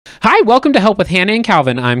Hi, welcome to Help with Hannah and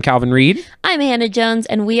Calvin. I'm Calvin Reed. I'm Hannah Jones,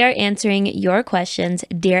 and we are answering your questions,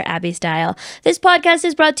 Dear Abby style. This podcast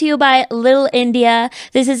is brought to you by Little India.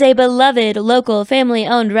 This is a beloved, local,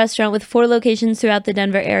 family-owned restaurant with 4 locations throughout the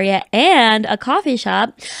Denver area and a coffee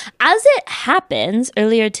shop. As it happens,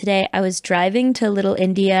 earlier today, I was driving to Little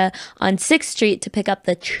India on 6th Street to pick up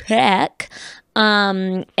the check,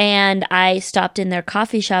 and I stopped in their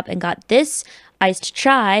coffee shop and got this iced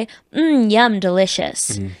chai. Yum,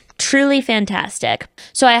 delicious. Truly fantastic.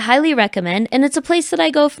 So I highly recommend, and it's a place that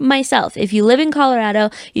I go myself. If you live in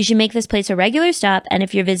Colorado, you should make this place a regular stop, and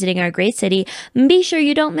if you're visiting our great city, be sure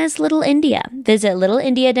you don't miss Little India. Visit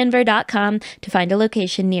littleindiadenver.com to find a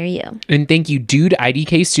location near you. And thank you, Dude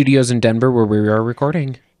IDK Studios in Denver, where we are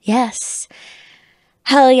recording. Yes.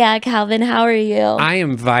 Hell yeah, Calvin, how are you? I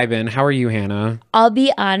am vibing. How are you, Hannah? I'll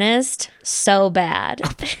be honest, so bad.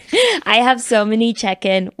 I have so many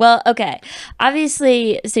check-in. Well, okay.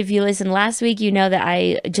 Obviously, so if you listened last week, you know that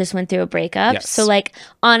I just went through a breakup. Yes. So like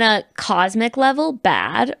on a cosmic level,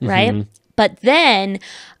 bad, right? But then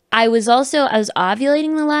I was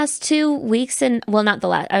ovulating the last 2 weeks I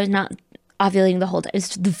was not ovulating the whole time.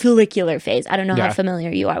 It's the follicular phase. I don't know how familiar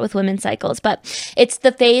you are with women's cycles, but it's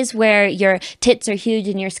the phase where your tits are huge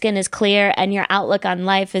and your skin is clear and your outlook on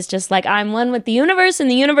life is just like, I'm one with the universe and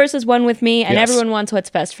the universe is one with me and everyone wants what's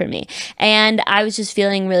best for me. And I was just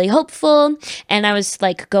feeling really hopeful and I was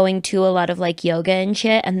like going to a lot of like yoga and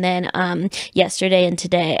shit. And then yesterday and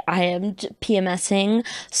today I am PMSing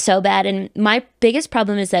so bad. And my biggest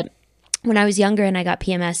problem is that when I was younger and I got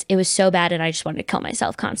PMS, it was so bad and I just wanted to kill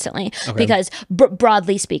myself constantly because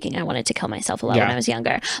broadly speaking, I wanted to kill myself a lot when I was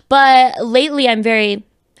younger. But lately I'm very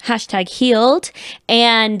 #healed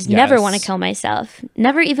and never want to kill myself.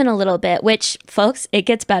 Never even a little bit, which folks, it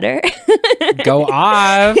gets better. Go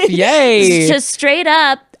off. Yay. Just straight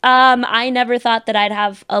up. I never thought that I'd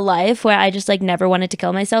have a life where I just like never wanted to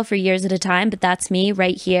kill myself for years at a time, but that's me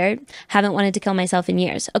right here. Haven't wanted to kill myself in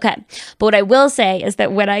years. Okay. But what I will say is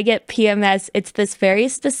that when I get PMS, it's this very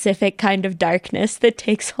specific kind of darkness that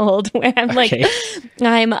takes hold where I'm like,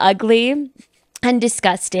 I'm ugly and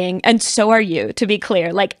disgusting, and so are you, to be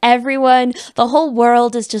clear. Like everyone, the whole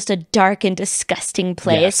world is just a dark and disgusting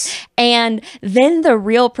place. And then the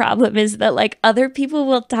real problem is that like other people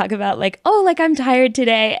will talk about like, oh, like I'm tired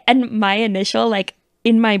today. And my initial like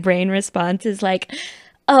in my brain response is like,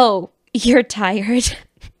 oh, you're tired.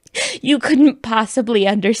 You couldn't possibly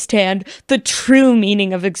understand the true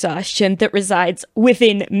meaning of exhaustion that resides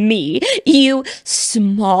within me. You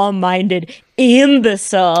small-minded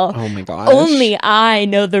imbecile. Oh my gosh. Only I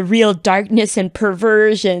know the real darkness and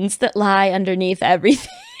perversions that lie underneath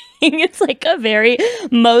everything. It's like a very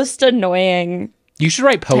most annoying. You should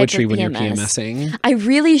write poetry when you're PMSing. I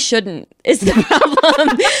really shouldn't, is the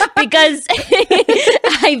problem. Because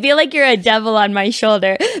I feel like you're a devil on my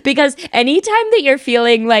shoulder. Because anytime that you're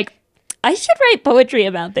feeling like, I should write poetry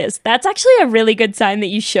about this, that's actually a really good sign that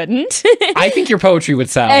you shouldn't. I think your poetry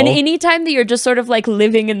would sell. And anytime that you're just sort of like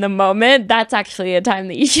living in the moment, that's actually a time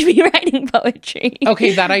that you should be writing poetry.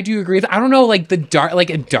 Okay, that I do agree with. I don't know, like a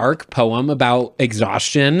dark poem about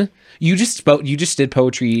exhaustion. You just did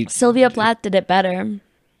poetry. Sylvia Plath did it better.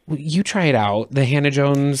 You try it out. The Hannah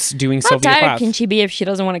Jones doing How Sylvia tired Plath. can she be if she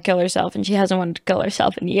doesn't want to kill herself, and she hasn't wanted to kill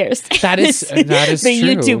herself in years? That is the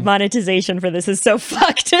true. YouTube monetization for this is so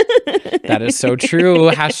fucked. That is so true.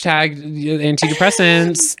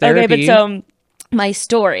 #antidepressants therapy. Okay, but so my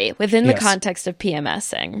story within the context of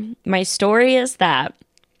PMSing, my story is that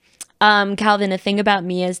Calvin, a thing about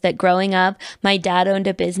me is that growing up, my dad owned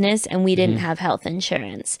a business and we didn't have health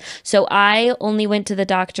insurance. So I only went to the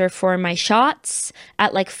doctor for my shots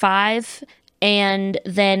at like 5. And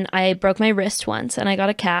then I broke my wrist once and I got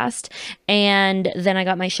a cast. And then I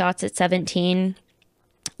got my shots at 17.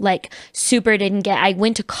 Like I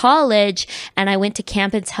went to college and I went to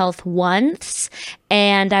Campus Health once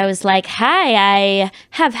and I was like, hi, I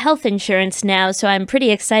have health insurance now, so I'm pretty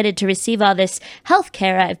excited to receive all this health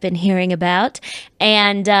care I've been hearing about.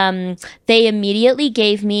 And they immediately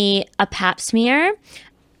gave me a pap smear.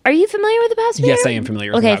 Are you familiar with the pap smear? Yes, I am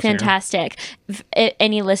familiar with the pap smear. Okay, fantastic. If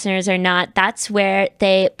any listeners are not, that's where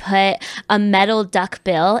they put a metal duck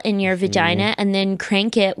bill in your vagina and then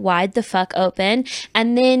crank it wide the fuck open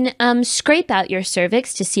and then scrape out your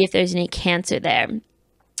cervix to see if there's any cancer there.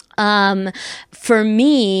 For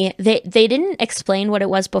me, they didn't explain what it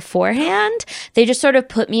was beforehand. They just sort of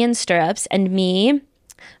put me in stirrups and me,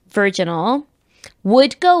 virginal,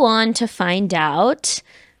 would go on to find out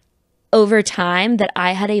over time that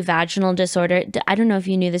I had a vaginal disorder. I don't know if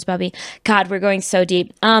you knew this, Bobby. God, we're going so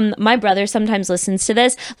deep. My brother sometimes listens to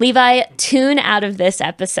this. Levi, tune out of this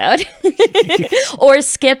episode or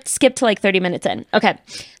skip to like 30 minutes in. Okay.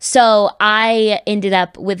 So I ended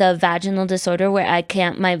up with a vaginal disorder where I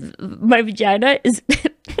can't, my vagina is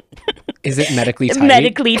Is it medically tight?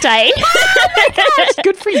 medically tight. Gosh,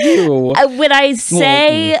 good for you. When I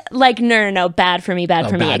say like, no, bad for me,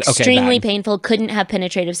 bad. Okay, extremely bad. painful, couldn't have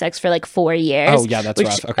penetrative sex for like 4 years. Oh, yeah, that's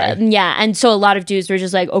rough. Okay. Yeah. And so a lot of dudes were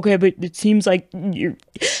just like, okay, but it seems like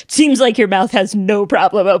your mouth has no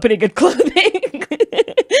problem opening and closing.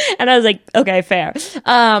 And I was like, okay, fair.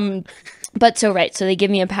 But so they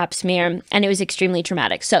give me a pap smear and it was extremely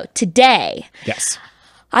traumatic. So today, Yes.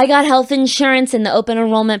 I got health insurance in the open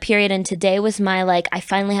enrollment period, and today was my I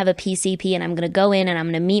finally have a PCP, and I'm going to go in and I'm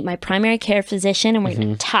going to meet my primary care physician, and we're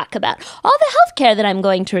going to talk about all the health care that I'm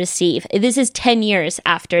going to receive. This is 10 years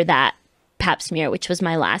after that pap smear, which was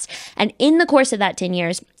my last. And in the course of that 10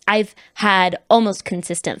 years, I've had almost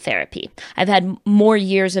consistent therapy. I've had more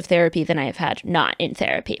years of therapy than I have had not in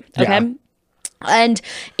therapy. Okay. Yeah. And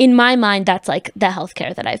in my mind, that's like the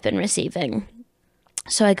healthcare that I've been receiving.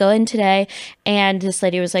 So I go in today and this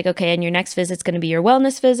lady was like, okay, and your next visit's going to be your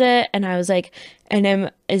wellness visit. And I was like,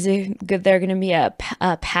 is it good? There going to be a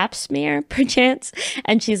pap smear perchance?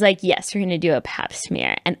 And she's like, yes, we're going to do a pap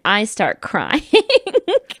smear. And I start crying.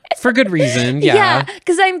 For good reason. Yeah. Yeah,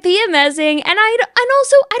 because I'm PMSing, and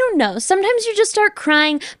also I don't know. Sometimes you just start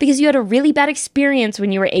crying because you had a really bad experience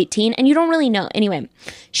when you were 18 and you don't really know. Anyway,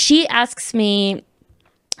 she asks me,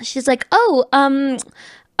 she's like,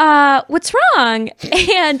 what's wrong?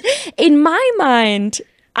 And in my mind,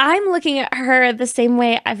 I'm looking at her the same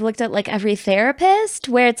way I've looked at like every therapist,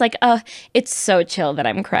 where it's like, oh, it's so chill that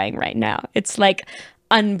I'm crying right now. It's like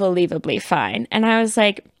unbelievably fine. And I was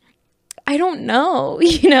like, I don't know,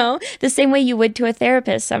 the same way you would to a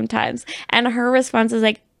therapist sometimes. And her response is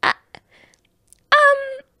like,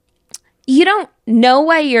 you don't know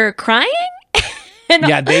why you're crying? And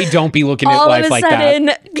yeah, they don't be looking at life like that. All of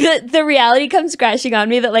a sudden, the reality comes crashing on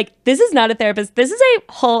me that, like, this is not a therapist. This is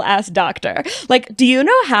a whole-ass doctor. Like, do you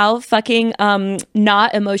know how fucking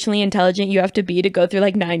not emotionally intelligent you have to be to go through,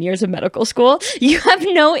 like, 9 years of medical school? You have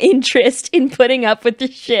no interest in putting up with the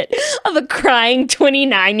shit of a crying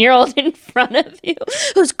 29-year-old in front of you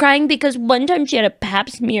who's crying because one time she had a pap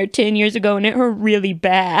smear 10 years ago and it hurt really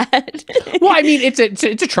bad. Well, I mean, it's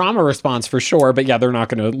a trauma response for sure, but yeah, they're not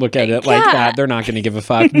going to look at it like that. They're not going to give a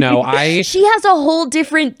fuck. No, she has a whole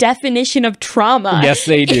different definition of trauma. Yes,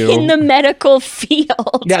 they do. In the medical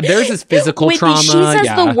field. Yeah, theirs is physical trauma. She says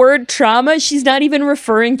the word trauma, she's not even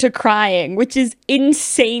referring to crying, which is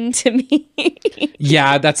insane to me.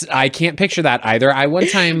 Yeah, I can't picture that either. I one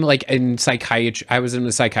time, like in psychiatry, I was in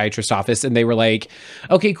the psychiatrist's office and they were like,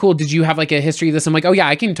 okay, cool. Did you have like a history of this? I'm like, oh yeah,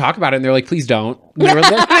 I can talk about it. And they're like, please don't. And they were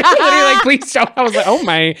literally like, please don't. I was like, oh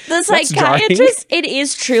my. The psychiatrist, it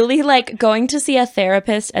is truly like going to see a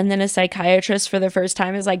therapist and then a psychiatrist for the first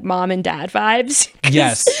time is like mom and dad vibes.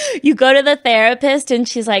 Yes. You go to the therapist and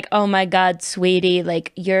she's like, oh my God, sweetie,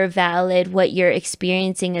 like you're valid. What you're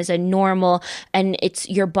experiencing is a normal, and it's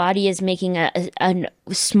your body is making a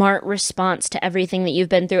smart response to everything that you've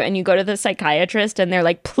been through. And you go to the psychiatrist and they're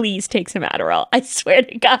like, please take some Adderall. I swear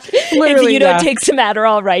to God, literally, if you don't take some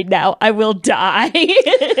Adderall right now, I will die.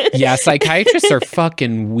 Yeah, psychiatrists are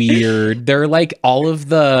fucking weird. They're like all of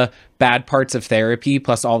the bad parts of therapy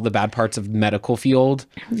plus all the bad parts of medical field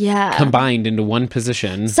combined into one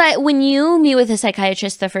position. So when you meet with a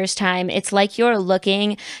psychiatrist the first time, it's like you're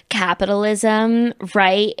looking capitalism,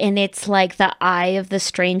 right? And it's like the eye of the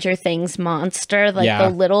Stranger Things monster, like the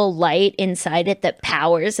little light inside it that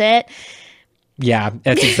powers it. Yeah,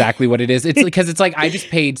 that's exactly what it is. It's because it's like I just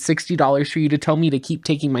paid $60 for you to tell me to keep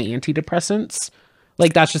taking my antidepressants.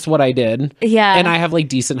 Like, that's just what I did. Yeah. And I have, like,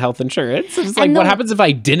 decent health insurance. It's like, what happens if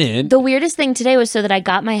I didn't? The weirdest thing today was so that I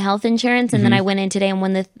got my health insurance, and then I went in today, and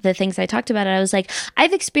one of the things I talked about, I was like,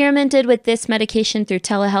 I've experimented with this medication through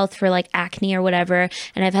telehealth for, like, acne or whatever,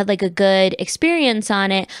 and I've had, like, a good experience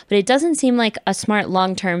on it, but it doesn't seem like a smart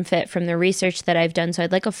long-term fit from the research that I've done, so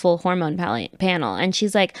I'd like a full hormone panel. And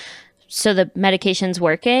she's like, so the medication's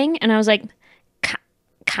working? And I was like,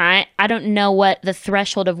 I don't know what the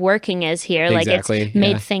threshold of working is here. Exactly, like, it's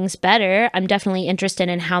made things better. I'm definitely interested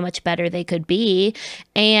in how much better they could be.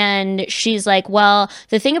 And she's like, well,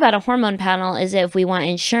 the thing about a hormone panel is if we want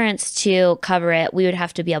insurance to cover it, we would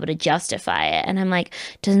have to be able to justify it. And I'm like,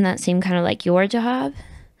 doesn't that seem kind of like your job?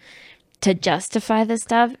 To justify this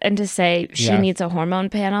stuff and to say she needs a hormone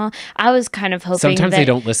panel. I was kind of hoping sometimes that they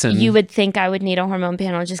don't listen. You would think I would need a hormone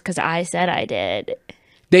panel just because I said I did.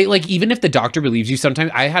 They like, even if the doctor believes you,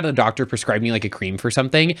 sometimes I had a doctor prescribe me like a cream for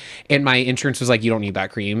something and my insurance was like, you don't need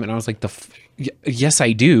that cream. And I was like, yes,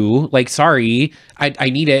 I do. Like, sorry, I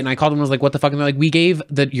need it. And I called them and was like, what the fuck? And they're like, we gave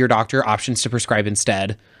your doctor options to prescribe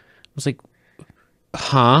instead. I was like,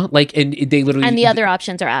 huh? Like, and they literally, And the other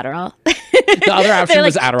options are Adderall. the other option They're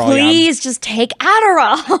was like, Adderall. please just take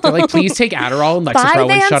Adderall. They're like, please take Adderall and Lexapro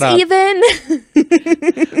and shut up. even.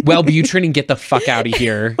 Wellbutrin and get the fuck out of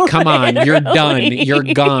here. Come on, you're done. You're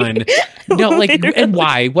gone. No, like, and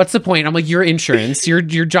why? What's the point? I'm like, your insurance, your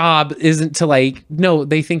job isn't to like, no,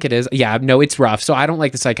 they think it is. Yeah, no, it's rough. So I don't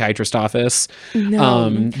like the psychiatrist office. No.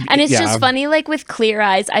 And it's just funny, like with Clear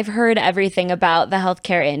Eyes, I've heard everything about the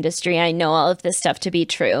healthcare industry. I know all of this stuff to be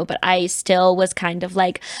true, but I still was kind of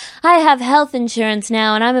like, I have health insurance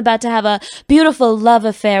now and I'm about to have a beautiful love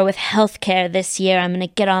affair with healthcare this year. I'm going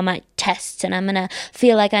to get all my tests and I'm going to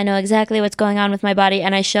feel like I know exactly what's going on with my body.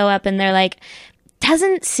 And I show up and they're like,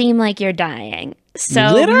 doesn't seem like you're dying. So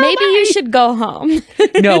Literally? maybe you should go home.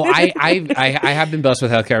 No, I have been blessed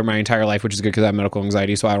with healthcare my entire life, which is good because I have medical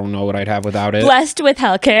anxiety, so I don't know what I'd have without it. Blessed with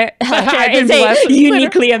healthcare. I've Healthcare been is blessed a with-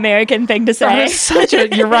 uniquely American thing to say.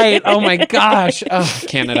 You're right. Oh my gosh. Oh,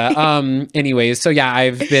 Canada. Anyways, so yeah,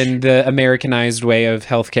 I've been the Americanized way of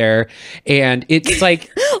healthcare, and it's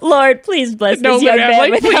like, Lord, please bless No, this young but I'm man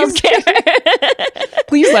like, with please. healthcare.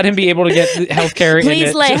 please let him be able to get healthcare.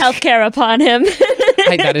 Please lay healthcare upon him.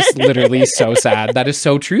 That is literally so sad. That is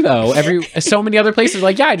so true, though. So many other places are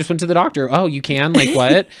like, yeah, I just went to the doctor. Oh, you can? Like,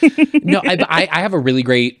 what? No, I have a really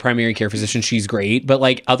great primary care physician. She's great, but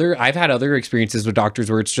like I've had other experiences with doctors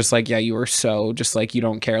where it's just like, yeah, you are so just like, you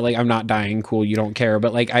don't care. Like, I'm not dying. Cool, you don't care.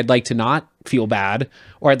 But like, I'd like to not feel bad,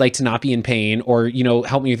 or I'd like to not be in pain, or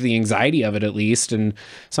help me with the anxiety of it at least. And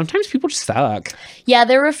sometimes people just suck. Yeah,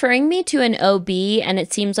 they're referring me to an OB, and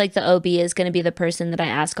it seems like the OB is going to be the person that I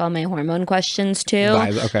ask all my hormone questions to.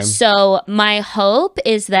 Okay. So my hope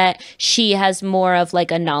is that she has more of like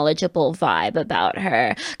a knowledgeable vibe about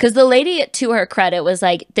her. Because the lady, to her credit, was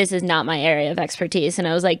like, this is not my area of expertise. And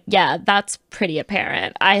I was like, yeah, that's pretty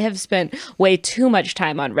apparent. I have spent way too much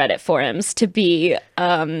time on Reddit forums to be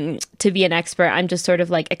an expert. I'm just sort of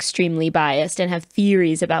like extremely biased and have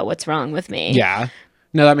theories about what's wrong with me. Yeah.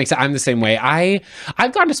 No, that makes sense. I'm the same way.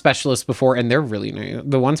 I've gone to specialists before, and they're really nice.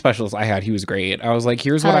 The one specialist I had, he was great. I was like,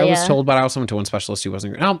 here's what I was told, but I also went to one specialist who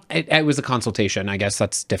wasn't great. Oh, it was a consultation. I guess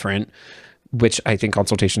that's different, which I think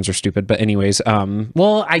consultations are stupid. But anyways,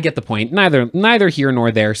 well, I get the point. Neither here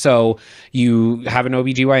nor there. So you have an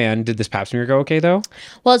OBGYN. Did this pap smear go okay, though?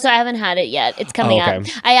 Well, so I haven't had it yet. It's coming up.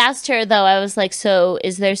 I asked her, though, I was like, so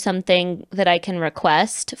is there something that I can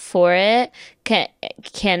request for it?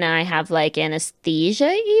 Can I have like anesthesia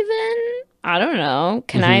even? I don't know.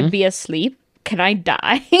 Can I be asleep? Can I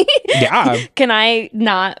die? Yeah. Can I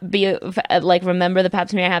not be like remember the pap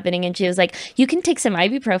smear happening? And she was like, you can take some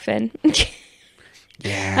ibuprofen.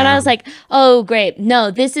 Yeah. And I was like, oh, great.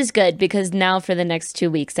 No, this is good because now for the next 2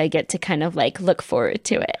 weeks, I get to kind of like look forward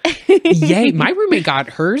to it. Yay. My roommate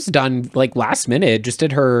got hers done like last minute, just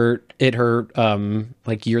did her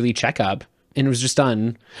like yearly checkup. And it was just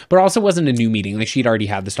done. But it also wasn't a new meeting. Like, she'd already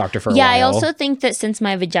had this doctor for a while. Yeah, I also think that since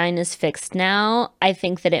my vagina's fixed now, I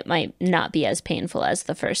think that it might not be as painful as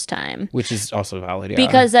the first time. Which is also valid, yeah.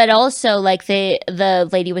 Because that also, like, the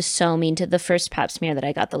lady was so mean to the first pap smear that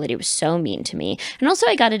I got. The lady was so mean to me. And also,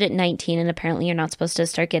 I got it at 19, and apparently you're not supposed to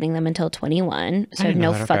start getting them until 21. So I have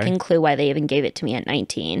no fucking clue why they even gave it to me at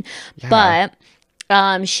 19. Yeah.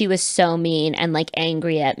 But she was so mean and, like,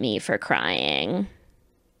 angry at me for crying.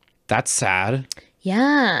 That's sad.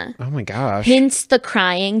 Yeah. Oh my gosh. Hence the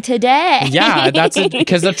crying today. Yeah, that's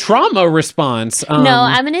because the trauma response. No,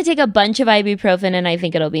 I'm going to take a bunch of ibuprofen and I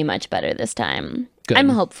think it'll be much better this time. Good. I'm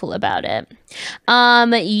hopeful about it.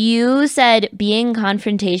 You said being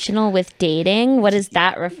confrontational with dating. What is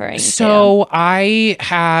that referring to? So this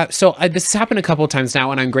has happened a couple of times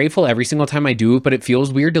now, and I'm grateful every single time I do it, but it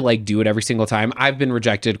feels weird to like do it every single time. I've been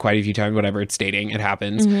rejected quite a few times, whatever, it's dating, it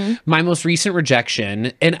happens. My most recent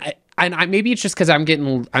rejection, and maybe it's just because I'm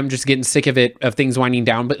just getting sick of it, of things winding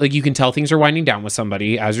down, but like you can tell things are winding down with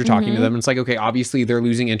somebody as you're talking to them. And it's like, okay, obviously they're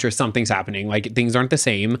losing interest. Something's happening. Like things aren't the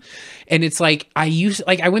same. And it's like,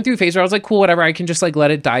 I went through a phase where I was like, cool, whatever. I can just like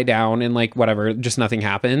let it die down and like, whatever, just nothing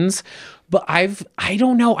happens. But I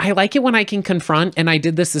don't know. I like it when I can confront. And I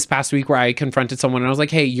did this past week where I confronted someone and I was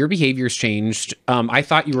like, hey, your behavior's changed. I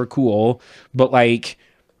thought you were cool, but like,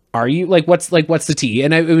 are you like, what's the tea?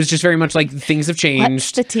 And it was just very much like things have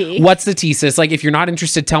changed. What's the tea, sis? Like, if you're not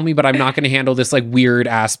interested, tell me, but I'm not going to handle this like weird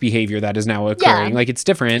ass behavior that is now occurring. Yeah. Like, it's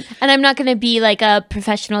different. And I'm not going to be like a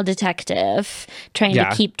professional detective trying to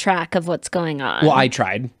keep track of what's going on. Well, I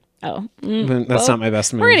tried. Oh, That's not my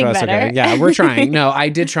best move. we're getting That's better. okay. Yeah, we're trying. No, I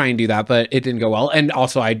did try and do that, but it didn't go well. And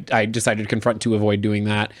also, I decided to confront to avoid doing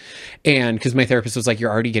that. And because my therapist was like,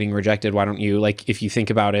 "You're already getting rejected. Why don't you like if you think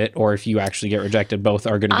about it, or if you actually get rejected, both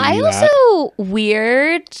are going to be that." Also,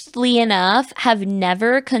 weirdly enough, have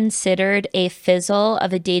never considered a fizzle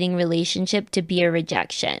of a dating relationship to be a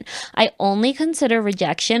rejection. I only consider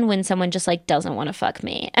rejection when someone just like doesn't want to fuck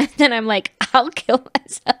me, and then I'm like, I'll kill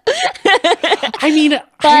myself. I mean,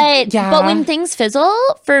 But when things fizzle,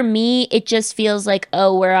 for me, it just feels like,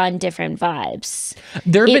 oh, we're on different vibes.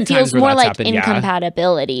 there have been It feels times where more that's like happened. Yeah.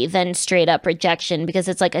 incompatibility than straight up rejection, because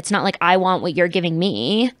it's like, it's not like I want what you're giving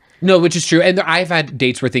me. No, which is true. And I've had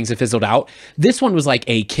dates where things have fizzled out. This one was like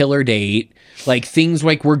a killer date. Like things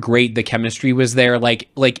like were great. The chemistry was there. Like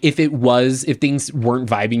if things weren't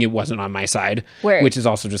vibing, it wasn't on my side, Word. which is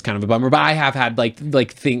also just kind of a bummer. But I have had like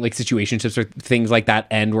situationships or things like that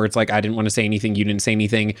end where it's like, I didn't want to say anything. You didn't say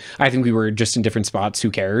anything. I think we were just in different spots.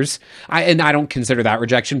 Who cares? I don't consider that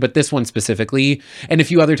rejection, but this one specifically, and a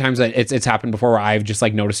few other times that it's happened before where I've just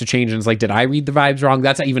like noticed a change and it's like, did I read the vibes wrong?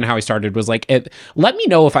 That's even how I started, was like, let me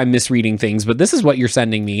know if I'm misreading things, but this is what you're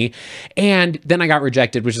sending me. And then I got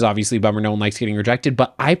rejected, which is obviously a bummer. No one likes getting rejected,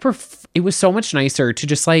 but it was so much nicer to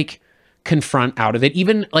just like confront out of it.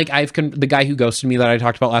 Even like the guy who ghosted me that I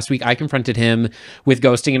talked about last week, I confronted him with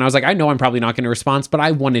ghosting and I was like, I know I'm probably not going to respond, but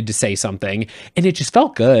I wanted to say something. And it just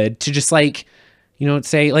felt good to just like,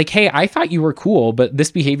 say like, hey, I thought you were cool, but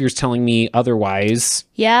this behavior is telling me otherwise.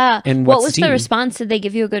 Yeah. And what what's was the the tea? response? Did they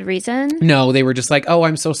give you a good reason? No, they were just like, oh,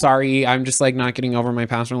 I'm so sorry. I'm just like not getting over my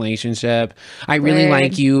past relationship. I really Weird.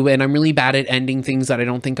 like you and I'm really bad at ending things that I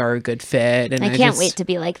don't think are a good fit. And I can't wait to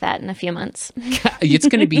be like that in a few months. It's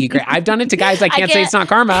going to be great. I've done it to guys. I can't say it's not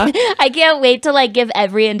karma. I can't wait to like give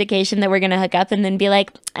every indication that we're gonna hook up and then be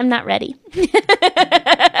like, I'm not ready.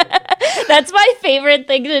 That's my favorite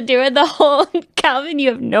thing to do in the whole Calvin. You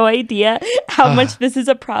have no idea how much this is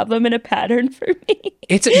a problem and a pattern for me.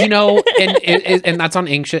 It's, and that's on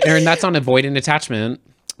anxious, and that's on avoidant attachment.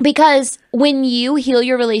 Because when you heal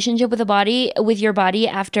your relationship with your body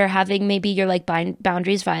after having maybe your like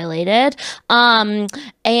boundaries violated,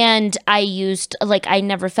 and I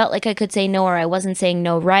never felt like I could say no, or I wasn't saying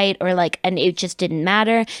no right, or like, and it just didn't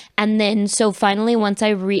matter. And then so finally, once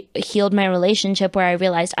I healed my relationship, where I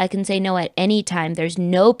realized I can say no at any time, there's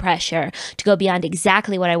no pressure to go beyond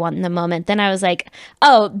exactly what I want in the moment. Then I was like,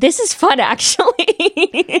 oh, this is fun actually.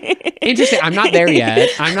 Interesting. I'm not there yet.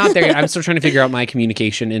 I'm still trying to figure out my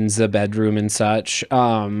communication in the bedroom and such.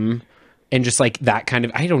 And just like that kind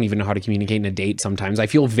of, I don't even know how to communicate in a date sometimes. I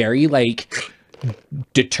feel very like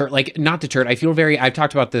not deterred. I feel very, I've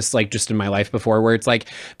talked about this like just in my life before, where it's like,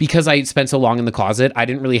 because I spent so long in the closet, I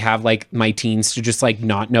didn't really have like my teens to just like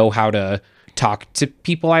not know how to talk to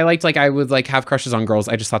people I liked. Like I would like have crushes on girls.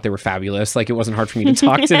 I just thought they were fabulous. Like it wasn't hard for me to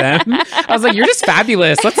talk to them. I was like, you're just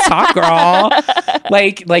fabulous. Let's talk, girl.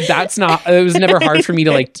 Like that's not, it was never hard for me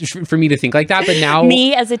to like, for me to think like that. But now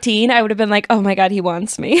Me as a teen, I would have been like, oh my God, he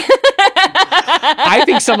wants me. I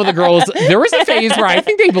think some of the girls, there was a phase where I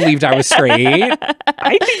think they believed I was straight.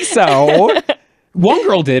 I think so. One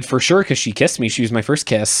girl did for sure, because she kissed me. She was my first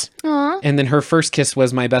kiss. Aww. And then her first kiss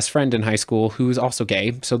was my best friend in high school, who's also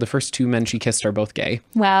gay. So the first two men she kissed are both gay.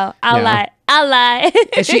 Wow. Ally.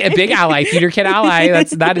 And she a big ally, theater kid ally.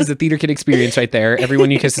 That is a theater kid experience right there.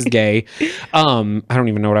 Everyone you kiss is gay. I don't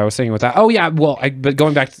even know what I was saying with that. Oh yeah, well, but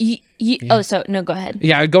going back to Oh, so no, go ahead.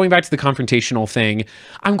 yeah, going back to the confrontational thing,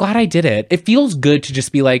 I'm glad I did it. It feels good to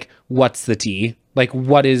just be like, what's the tea? Like,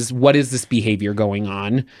 what is this behavior going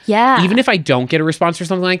on? Yeah. Even if I don't get a response or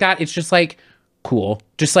something like that, it's just like, cool.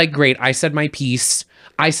 Just like, great. I said my piece.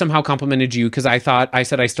 I somehow complimented you because I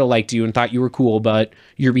said I still liked you and thought you were cool, but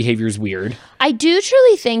your behavior is weird. I do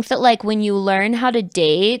truly think that like when you learn how to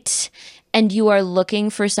date and you are looking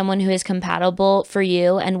for someone who is compatible for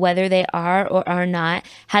you, and whether they are or are not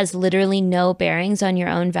has literally no bearings on your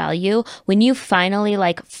own value, when you finally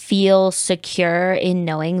like feel secure in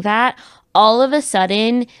knowing that, all of a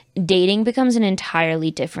sudden dating becomes an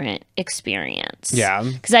entirely different experience. Yeah.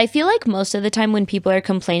 Because I feel like most of the time when people are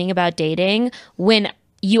complaining about dating, when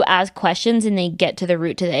you ask questions and they get to the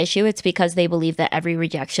root to the issue, it's because they believe that every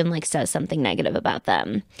rejection like says something negative about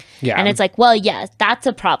them. Yeah. And it's like, well, yes, that's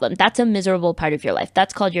a problem. That's a miserable part of your life.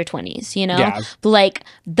 That's called your 20s, you know? Yeah.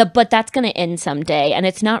 But that's going to end someday, and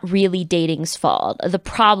it's not really dating's fault. The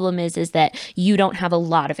problem is that you don't have a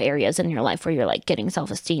lot of areas in your life where you're like getting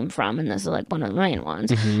self-esteem from, and this is like one of the main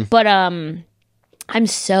ones. Mm-hmm. But I'm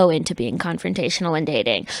so into being confrontational in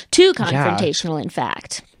dating. Too confrontational, in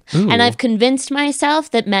fact. Ooh. And I've convinced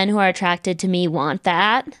myself that men who are attracted to me want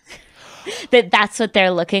that. that's what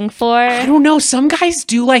they're looking for. I don't know. Some guys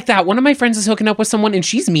do like that. One of my friends is hooking up with someone and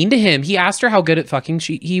she's mean to him. He asked her how good at fucking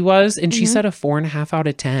he was, and she said a 4.5 out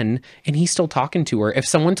of 10, and he's still talking to her. If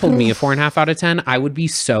someone told me a 4.5 out of 10, I would be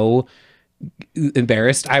so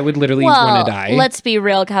embarrassed. I would literally want to die. Let's be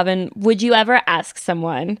real, Kevin. Would you ever ask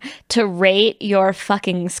someone to rate your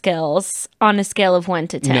fucking skills on a scale of 1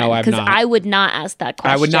 to 10? No, I've not. Because I would not ask that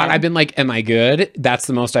question. I would not. I've been like, am I good? That's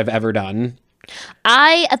the most I've ever done.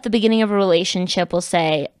 I, at the beginning of a relationship, will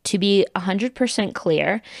say, to be 100%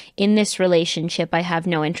 clear, in this relationship, I have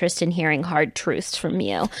no interest in hearing hard truths from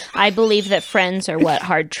you. I believe that friends are what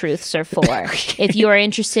hard truths are for. If you are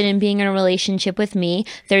interested in being in a relationship with me,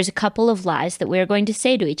 there's a couple of lies that we are going to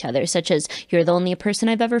say to each other, such as, you're the only person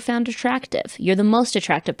I've ever found attractive. You're the most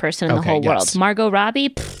attractive person in the whole world. Margot Robbie?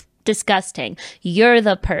 Pfft. Disgusting. You're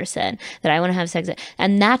the person that I want to have sex with.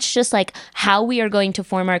 And that's just like how we are going to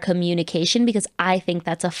form our communication, because I think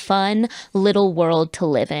that's a fun little world to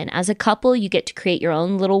live in. As a couple, you get to create your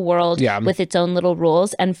own little world with its own little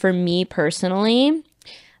rules. And for me personally,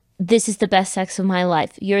 this is the best sex of my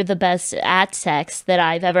life. You're the best at sex that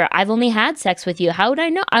I've only had sex with you. How would I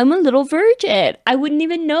know? I'm a little virgin. I wouldn't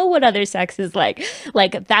even know what other sex is like.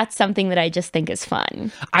 Like, that's something that I just think is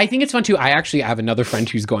fun. I think it's fun too. I actually have another friend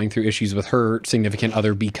who's going through issues with her significant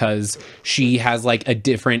other because she has like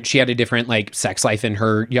she had a different like sex life in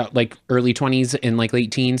her like early 20s and like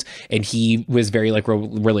late teens. And he was very like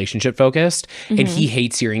relationship focused, and he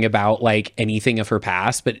hates hearing about like anything of her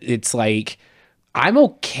past, but it's like, I'm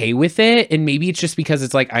okay with it. And maybe it's just because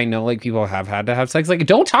it's like, I know like people have had to have sex. Like,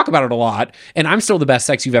 don't talk about it a lot. And I'm still the best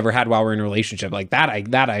sex you've ever had while we're in a relationship. Like that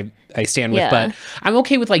I stand with. But I'm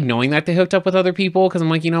okay with like knowing that they hooked up with other people, because I'm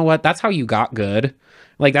like, you know what? That's how you got good.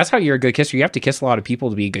 Like, that's how you're a good kisser. You have to kiss a lot of people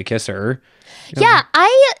to be a good kisser. You know? Yeah,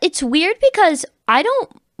 it's weird because I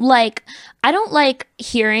don't like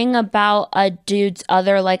hearing about a dude's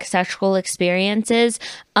other like sexual experiences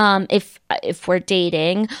if we're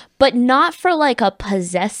dating, but not for like a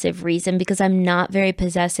possessive reason, because I'm not very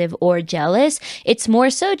possessive or jealous. It's more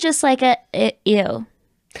so just like ew.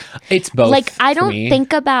 It's both. Like, I don't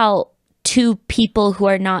think about two people who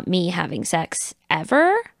are not me having sex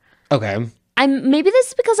ever. Okay. Maybe this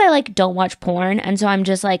is because I like don't watch porn, and so I'm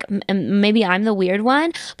just like, maybe I'm the weird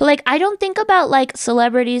one, but like I don't think about like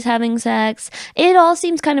celebrities having sex. It all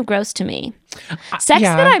seems kind of gross to me. Sex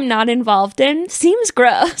that I'm not involved in seems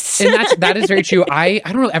gross. And that is very true. I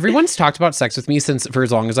don't know. Everyone's talked about sex with me for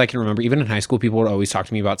as long as I can remember. Even in high school, people would always talk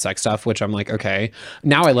to me about sex stuff, which I'm like, okay.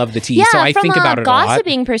 Now I love the tea, so I think about it a lot. From a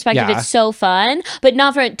gossiping perspective, it's so fun, but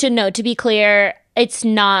not to be clear, it's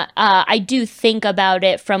not. I do think about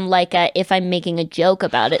it from like a if I'm making a joke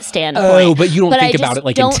about it standpoint. Oh, but you don't think about it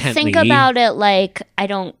like intently. Don't think about it like I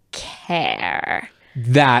don't care.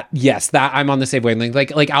 That I'm on the same wavelength.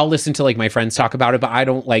 Like I'll listen to like my friends talk about it, but I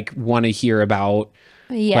don't like want to hear about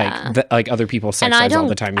like other people's sex lives all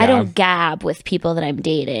the time. I don't gab with people that I'm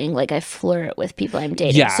dating. Like I flirt with people I'm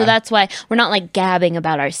dating. Yeah. So that's why we're not like gabbing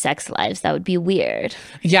about our sex lives. That would be weird.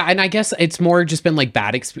 Yeah, and I guess it's more just been like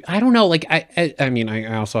bad experience. I don't know. Like I mean,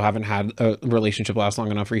 I also haven't had a relationship last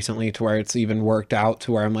long enough recently to where it's even worked out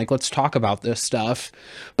to where I'm like, let's talk about this stuff.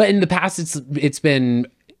 But in the past,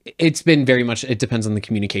 it's been very much, it depends on the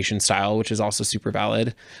communication style, which is also super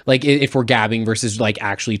valid. Like if we're gabbing versus like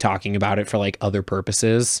actually talking about it for like other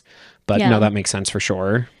purposes. But no, that makes sense for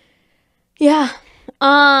sure. Yeah.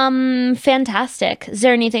 Fantastic. Is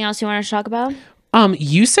there anything else you want to talk about?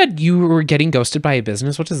 You said you were getting ghosted by a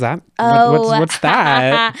business. What is that? Oh, what's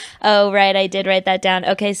that? Oh, right. I did write that down.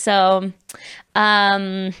 Okay. So,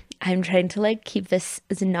 I'm trying to like keep this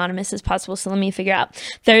as anonymous as possible. So let me figure out.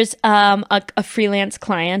 There's a freelance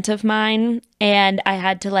client of mine, and I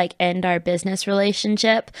had to like end our business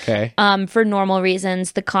relationship. Okay. For normal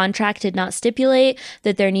reasons. The contract did not stipulate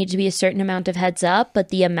that there needed to be a certain amount of heads up, but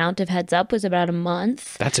the amount of heads up was about a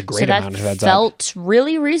month. That's a great amount of heads up. Felt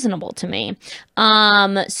really reasonable to me.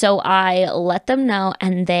 So I let them know,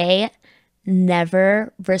 and they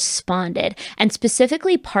never responded. And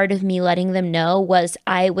specifically, part of me letting them know was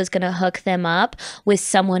I was going to hook them up with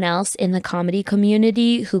someone else in the comedy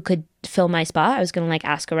community who could fill my spot. I was going to like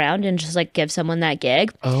ask around and just like give someone that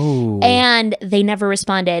gig. Oh. And they never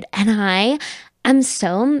responded. And I am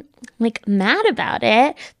so like mad about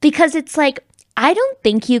it, because it's like, I don't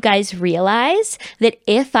think you guys realize that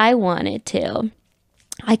if I wanted to,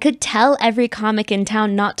 I could tell every comic in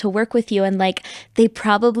town not to work with you, and like they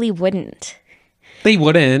probably wouldn't. They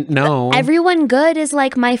wouldn't, no. Everyone good is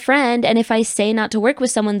like my friend, and if I say not to work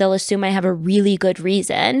with someone, they'll assume I have a really good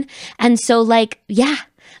reason. And so like, yeah,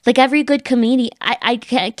 like every good comedian, I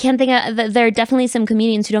can't think of, there are definitely some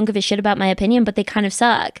comedians who don't give a shit about my opinion, but they kind of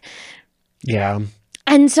suck. Yeah.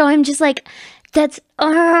 And so I'm just like, it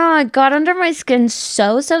got under my skin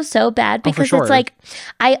so bad, because sure. it's like,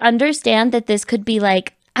 I understand that this could be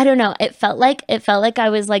like, I don't know. It felt like I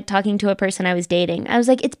was like talking to a person I was dating. I was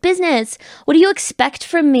like, it's business. What do you expect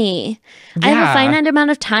from me? I have a Yeah. finite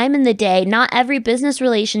amount of time in the day. Not every business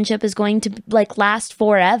relationship is going to like last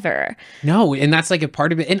forever. No, and that's like a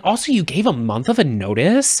part of it. And also you gave a month of a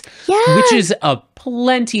notice, Yeah. which is a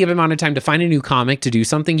plenty of amount of time to find a new comic to do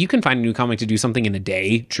something. You can find a new comic to do something in a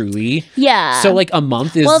day, truly. Yeah. So like a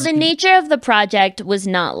month is Well, the nature of the project was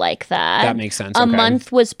not like that. That makes sense. A Okay.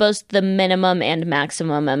 month was supposed the minimum and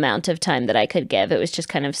maximum amount of time that I could give. It was just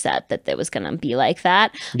kind of set that it was going to be like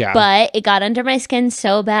that. Yeah. But it got under my skin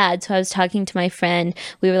so bad. So I was talking to my friend.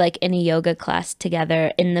 We were like in a yoga class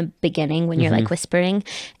together in the beginning when you're like whispering.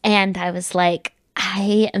 And I was like,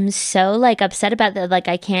 I am so like upset about that. Like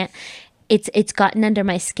I can't. It's gotten under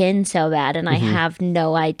my skin so bad, and I have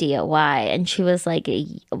no idea why. And she was like,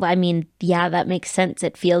 I mean, yeah, that makes sense.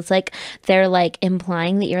 It feels like they're like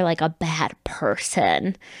implying that you're like a bad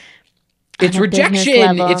person. It's on a business rejection.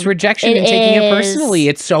 level. It's rejection It and taking it is. personally.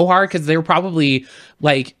 It's so hard because they're probably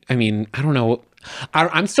like, I mean, I don't know.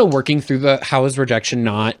 I'm still working through the how is rejection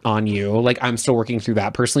not on you? Like I'm still working through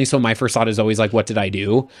that personally. So my first thought is always like, what did I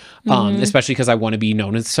do? Especially because I want to be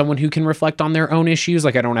known as someone who can reflect on their own issues.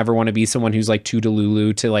 Like I don't ever want to be someone who's like too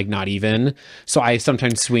delulu to like not even. So I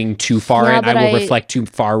sometimes swing too far Yeah, and I but will I- reflect too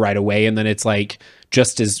far right away. And then it's like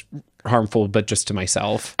just as harmful, but just to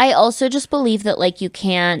myself. I also just believe that like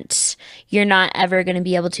you're not ever going to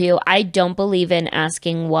be able to. I don't believe in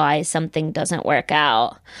asking why something doesn't work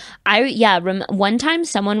out. One time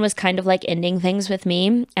someone was kind of like ending things with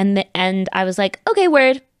me, and I was like, okay,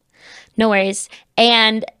 word, no worries.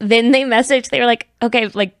 And then they messaged, they were like, okay,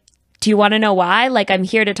 like, do you want to know why? Like, I'm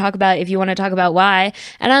here to talk about if you want to talk about why.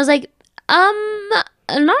 And I was like,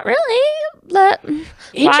 not really.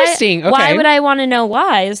 Interesting. Why Okay. would I want to know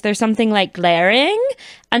why? Is there something like glaring?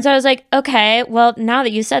 And so I was like, okay, well, now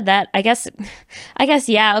that you said that, I guess,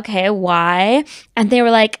 yeah, okay, why? And they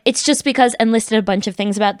were like, it's just because, and listed a bunch of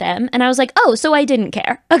things about them. And I was like, oh, so I didn't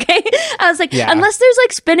care. Okay. I was like, Yeah. unless there's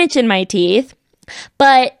like spinach in my teeth.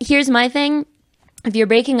 But here's my thing. If you're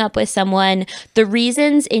breaking up with someone, the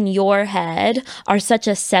reasons in your head are such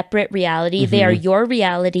a separate reality. They are your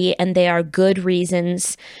reality, and they are good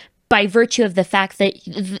reasons by virtue of the fact that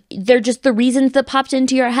they're just the reasons that popped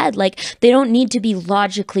into your head. Like they don't need to be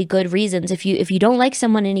logically good reasons. If you don't like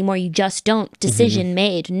someone anymore, you just don't. Decision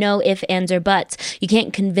made. No ifs, ands, or buts. You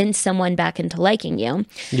can't convince someone back into liking you.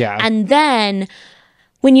 Yeah. And then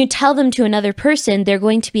when you tell them to another person, they're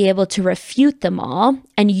going to be able to refute them all.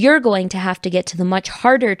 And you're going to have to get to the much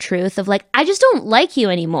harder truth of like, I just don't like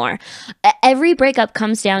you anymore. Every breakup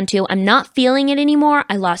comes down to, I'm not feeling it anymore.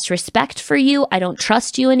 I lost respect for you. I don't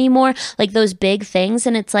trust you anymore. Like those big things.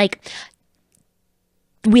 And it's like,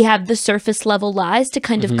 we have the surface level lies to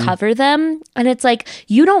kind of cover them. And it's like,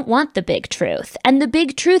 you don't want the big truth. And the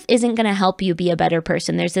big truth isn't going to help you be a better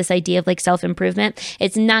person. There's this idea of like self-improvement.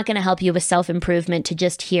 It's not going to help you with self-improvement to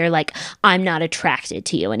just hear like, I'm not attracted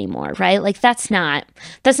to you anymore, right? Like that's not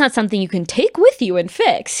something you can take with you and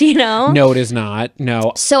fix, you know? No, it is not.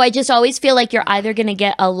 No. So I just always feel like you're either going to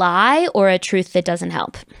get a lie or a truth that doesn't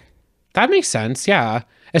help. That makes sense. Yeah.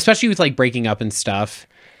 Especially with like breaking up and stuff.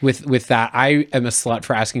 With that, I am a slut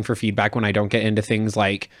for asking for feedback when I don't get into things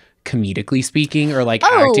like comedically speaking or like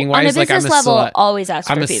acting on a wise. Like I'm business a level, slut. always ask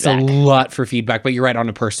I'm for a feedback. slut for feedback, but you're right. On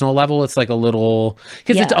a personal level, it's like a little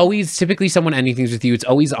because it's Yeah. always typically someone ending things with you. It's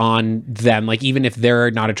always on them. Like even if they're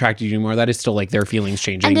not attracted to you anymore, that is still like their feelings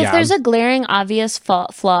changing. And if yeah. there's a glaring, obvious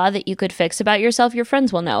flaw that you could fix about yourself, your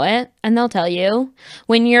friends will know it and they'll tell you.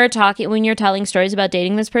 When you're telling stories about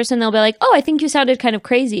dating this person, they'll be like, "Oh, I think you sounded kind of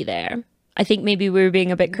crazy there. I think maybe we were being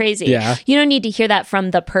a bit crazy." Yeah. You don't need to hear that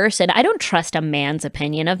from the person. I don't trust a man's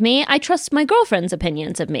opinion of me. I trust my girlfriend's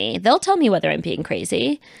opinions of me. They'll tell me whether I'm being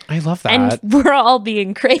crazy. I love that. And we're all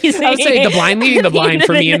being crazy. I would say the blind leading the blind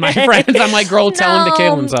for me and my friends. I'm like, girl, tell him to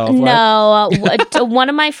kill himself. What? No, one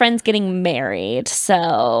of my friends getting married.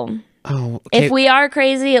 So Oh, okay. if we are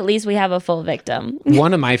crazy, at least we have a full victim.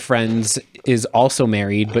 One of my friends is also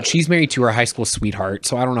married, but she's married to her high school sweetheart.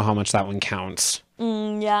 So I don't know how much that one counts.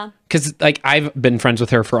 Yeah. Because like I've been friends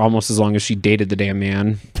with her for almost as long as she dated the damn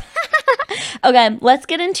man. Okay, let's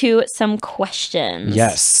get into some questions.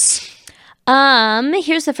 Yes.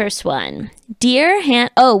 Here's the first one. Dear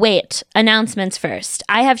oh wait, announcements first.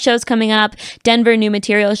 I have shows coming up. Denver, new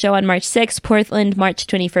material show on March 6th, Portland, March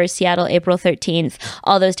 21st, Seattle, April 13th.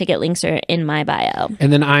 All those ticket links are in my bio.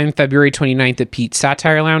 And then I'm February 29th at Pete's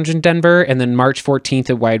Satire Lounge in Denver, and then March 14th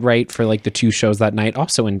at Wide Right for like the 2 shows that night,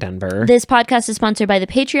 also in Denver. This podcast is sponsored by the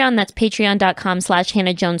Patreon. That's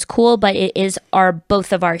patreon.com/HannahJonesCool, but it is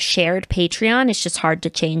both of our shared Patreon. It's just hard to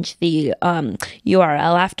change the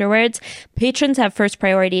URL afterwards. Patrons have first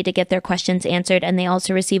priority to get their questions answered, and they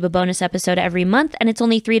also receive a bonus episode every month, and it's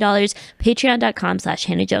only $3.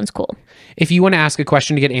 Patreon.com/HannahJonesCool. If you want to ask a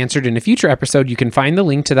question to get answered in a future episode, you can find the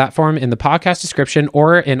link to that form in the podcast description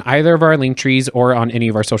or in either of our link trees or on any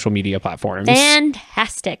of our social media platforms.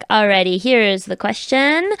 Fantastic. Alrighty, here's the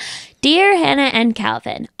question. Dear Hannah and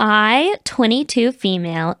Calvin, I, 22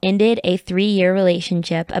 female, ended a 3-year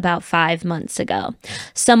relationship about 5 months ago.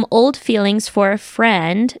 Some old feelings for a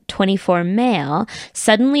friend, 24 male,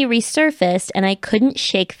 suddenly resurfaced and I couldn't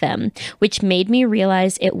shake them, which made me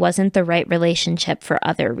realize it wasn't the right relationship for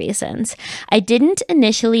other reasons. I didn't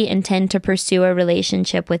initially intend to pursue a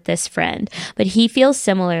relationship with this friend, but he feels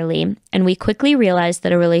similarly, and we quickly realized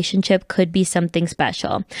that a relationship could be something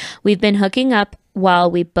special. We've been hooking up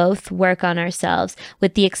while we both work on ourselves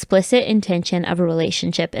with the explicit intention of a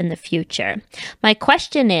relationship in the future. My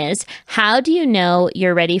question is, how do you know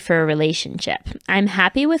you're ready for a relationship? I'm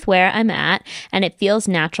happy with where I'm at, and it feels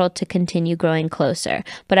natural to continue growing closer,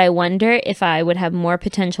 but I wonder if I would have more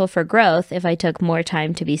potential for growth if I took more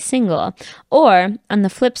time to be single, or on the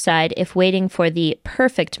flip side, if waiting for the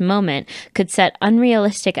perfect moment could set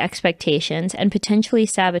unrealistic expectations and potentially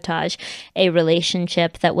sabotage a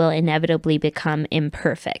relationship that will inevitably become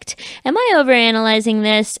imperfect. Am I overanalyzing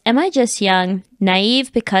this? Am I just young,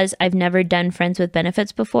 naive because I've never done friends with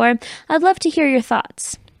benefits before? I'd love to hear your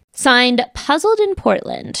thoughts. Signed, Puzzled in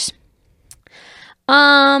Portland.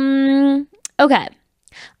 Okay.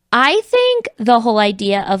 I think the whole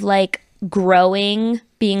idea of like growing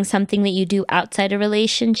being something that you do outside a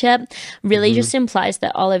relationship really just implies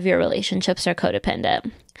that all of your relationships are codependent.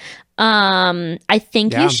 I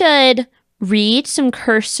think you should read some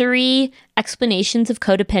cursory explanations of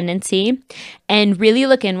codependency and really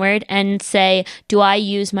look inward and say, do I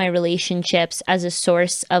use my relationships as a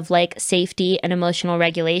source of like safety and emotional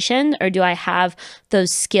regulation, or do I have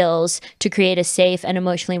those skills to create a safe and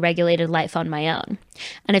emotionally regulated life on my own?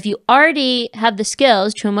 And if you already have the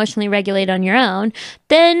skills to emotionally regulate on your own,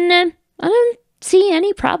 then I don't see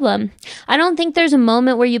any problem. I don't think there's a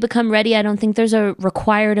moment where you become ready. I don't think there's a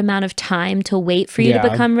required amount of time to wait for you to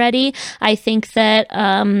become ready. I think that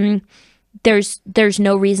there's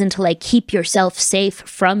no reason to like keep yourself safe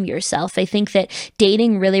from yourself. I think that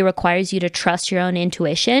dating really requires you to trust your own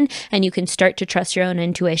intuition, and you can start to trust your own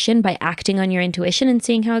intuition by acting on your intuition and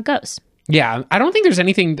seeing how it goes. Yeah, I don't think there's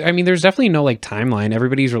anything. I mean, there's definitely no like timeline.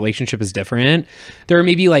 Everybody's relationship is different. There are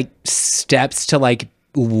maybe like steps to like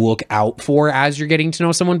look out for as you're getting to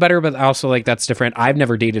know someone better, but also like that's different. I've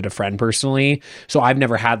never dated a friend personally, so I've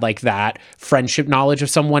never had like that friendship knowledge of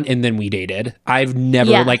someone and then we dated. I've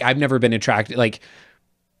never I've never been attracted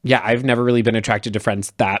I've never really been attracted to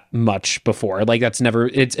friends that much before. Like that's never,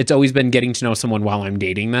 it's always been getting to know someone while I'm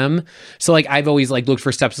dating them. So like I've always like looked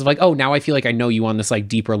for steps of like, oh, now I feel like I know you on this like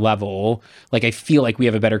deeper level. Like I feel like we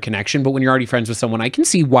have a better connection. But when you're already friends with someone, I can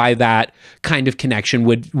see why that kind of connection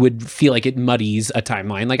would feel like it muddies a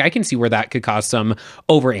timeline. Like I can see where that could cause some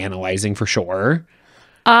overanalyzing for sure.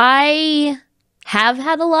 I have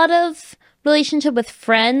had a lot of relationship with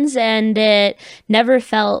friends and it never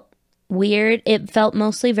felt weird. It felt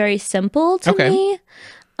mostly very simple to me.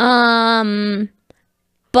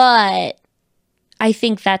 But I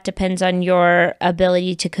think that depends on your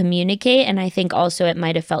ability to communicate, and I think also it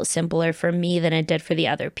might have felt simpler for me than it did for the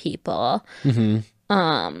other people. Which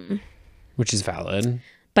is valid.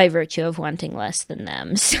 By virtue of wanting less than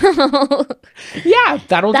them. So yeah,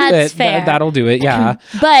 that'll do it. Fair. That'll do it. Yeah.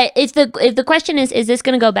 But if the question is this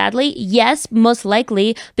going to go badly? Yes, most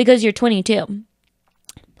likely, because you're 22.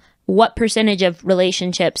 What percentage of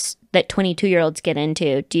relationships that 22-year-olds get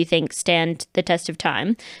into do you think stand the test of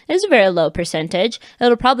time? It's a very low percentage.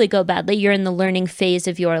 It'll probably go badly. You're in the learning phase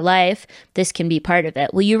of your life. This can be part of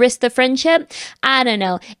it. Will you risk the friendship? I don't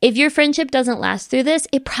know. If your friendship doesn't last through this,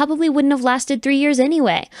 it probably wouldn't have lasted 3 years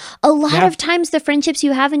anyway. A lot of times the friendships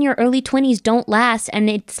you have in your early 20s don't last, and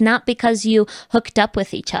it's not because you hooked up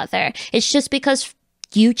with each other. It's just because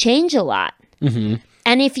you change a lot.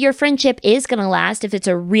 And if your friendship is going to last, if it's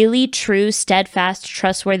a really true, steadfast,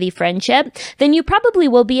 trustworthy friendship, then you probably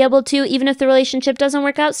will be able to, even if the relationship doesn't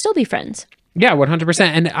work out, still be friends. Yeah, 100%.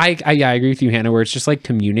 And yeah, I agree with you, Hannah, where it's just like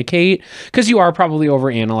communicate, because you are probably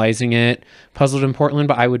over analyzing it. Puzzled in Portland,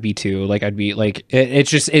 but I would be too. Like, I'd be like,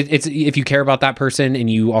 it's if you care about that person and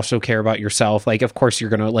you also care about yourself, like, of course you're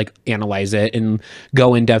going to like analyze it and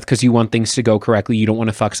go in depth because you want things to go correctly. You don't want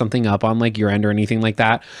to fuck something up on like your end or anything like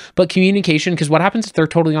that. But communication, because what happens if they're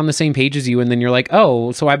totally on the same page as you and then you're like,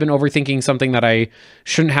 oh, so I've been overthinking something that I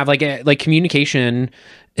shouldn't have. Like communication,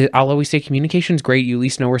 I'll always say communication's great. You at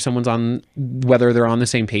least know where someone's on, whether they're on the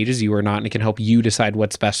same page as you or not, and it can help you decide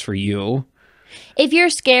what's best for you. If you're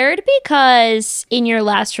scared because in your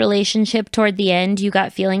last relationship toward the end you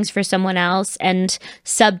got feelings for someone else and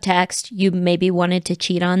subtext you maybe wanted to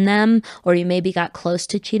cheat on them or you maybe got close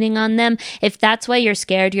to cheating on them, if that's why you're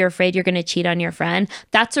scared, you're afraid you're going to cheat on your friend,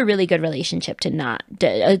 that's a really good relationship to not,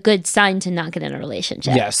 a good sign to not get in a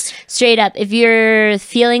relationship. Yes. Straight up, if you're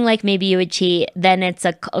feeling like maybe you would cheat, then it's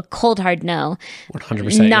a cold hard no.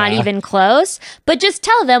 100%. Not even close. But just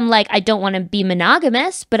tell them, like, I don't want to be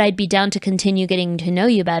monogamous, but I'd be down to continue getting to know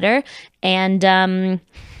you better, and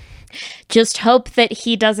just hope that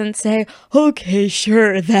he doesn't say, okay,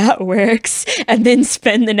 sure, that works, and then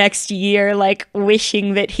spend the next year like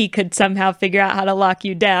wishing that he could somehow figure out how to lock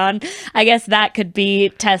you down. I guess that could be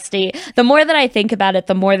testy. The more that I think about it,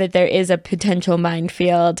 the more that there is a potential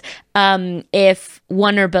minefield if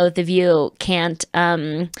one or both of you can't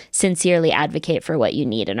sincerely advocate for what you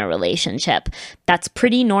need in a relationship. That's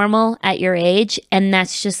pretty normal at your age, and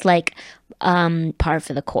that's just like par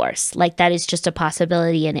for the course. Like, that is just a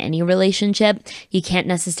possibility in any relationship. You can't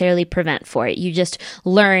necessarily prevent for it. You just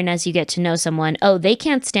learn as you get to know someone, oh, they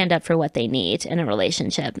can't stand up for what they need in a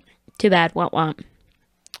relationship. Too bad. Womp.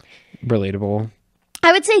 Relatable.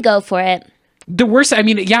 I would say go for it. The worst, I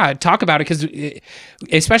mean, yeah, talk about it, because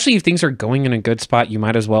especially if things are going in a good spot, you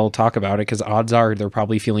might as well talk about it, because odds are they're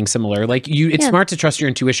probably feeling similar. Like, it's smart to trust your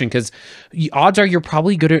intuition, because odds are you're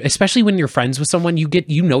probably good at, especially when you're friends with someone,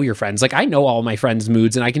 you know your friends. Like, I know all my friends'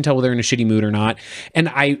 moods, and I can tell whether they're in a shitty mood or not. And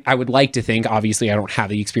I would like to think, obviously I don't have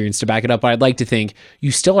the experience to back it up, but I'd like to think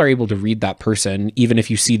you still are able to read that person, even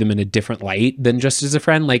if you see them in a different light than just as a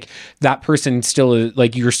friend. Like, that person still,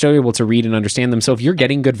 like, you're still able to read and understand them. So if you're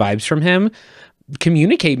getting good vibes from him,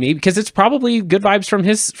 communicate, maybe, because it's probably good vibes from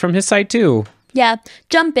his side too. Yeah,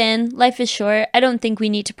 jump in. Life is short. I don't think we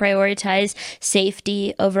need to prioritize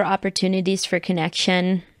safety over opportunities for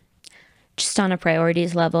connection, just on a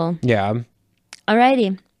priorities level. Yeah.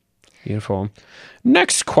 Alrighty. Beautiful.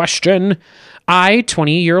 Next question. I,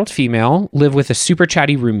 20-year-old female, live with a super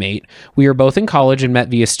chatty roommate. We are both in college and met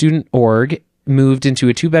via student org. Moved into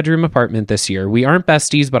a 2-bedroom apartment this year. We aren't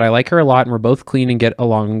besties, but I like her a lot, and we're both clean and get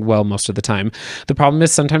along well most of the time. The problem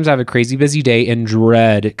is sometimes I have a crazy busy day and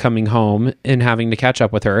dread coming home and having to catch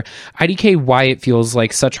up with her. IDK, why it feels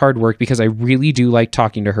like such hard work, because I really do like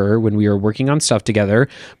talking to her when we are working on stuff together,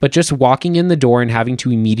 but just walking in the door and having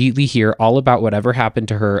to immediately hear all about whatever happened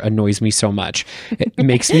to her annoys me so much. It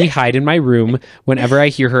makes me hide in my room whenever I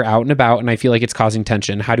hear her out and about, and I feel like it's causing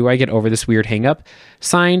tension. How do I get over this weird hang up?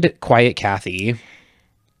 Signed, Quiet Kathy.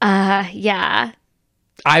 Yeah.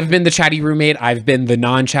 I've been the chatty roommate. I've been the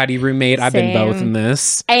non-chatty roommate. I've been both in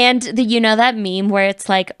this. And you know that meme where it's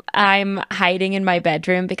like, I'm hiding in my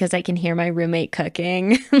bedroom because I can hear my roommate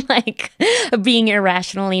cooking, like being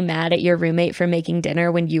irrationally mad at your roommate for making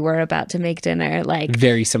dinner when you were about to make dinner. Like,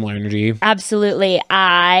 very similar energy. Absolutely.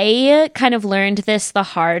 I kind of learned this the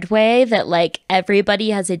hard way, that like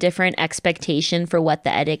everybody has a different expectation for what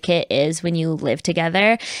the etiquette is when you live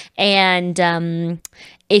together. And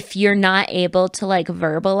if you're not able to like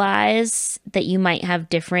verbalize that you might have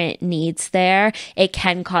different needs there, it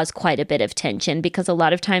can cause quite a bit of tension, because a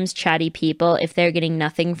lot of times chatty people, if they're getting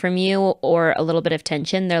nothing from you or a little bit of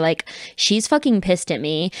tension, they're like, she's fucking pissed at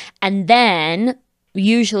me. And then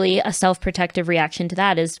usually a self-protective reaction to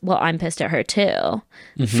that is, well, I'm pissed at her too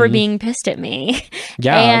for being pissed at me.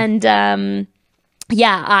 Yeah. And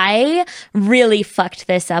yeah, I really fucked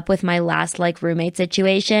this up with my last like roommate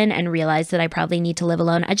situation and realized that I probably need to live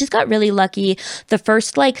alone. I just got really lucky. The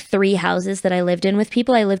first like 3 houses that I lived in with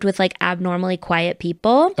people, I lived with like abnormally quiet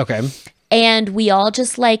people. Okay. And we all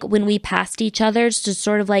just like, when we passed each other, just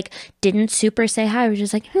sort of like didn't super say hi. We were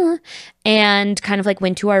just like, huh. And kind of like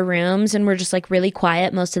went to our rooms and we're just like really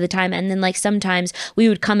quiet most of the time. And then like sometimes we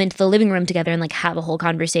would come into the living room together and like have a whole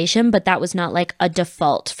conversation, but that was not like a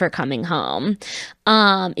default for coming home.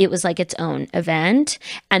 It was like its own event.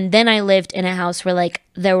 And then I lived in a house where like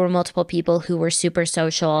there were multiple people who were super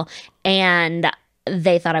social and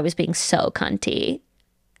they thought I was being so cunty.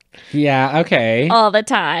 Yeah, okay. all the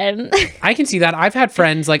time. I can see that. I've had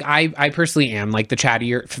friends like I personally am like the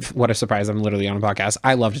chattier. What a surprise! I'm literally on a podcast.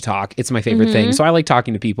 I love to talk. It's my favorite thing. So I like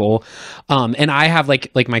talking to people. And I have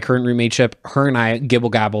like my current roommateship. Her and I gibble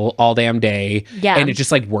gabble all damn day. Yeah, and it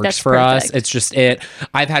just like works that's for us. perfect. It's just it.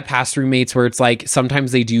 I've had past roommates where it's like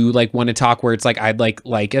sometimes they do like want to talk where it's like I'd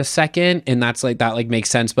like a second, and that's like that like makes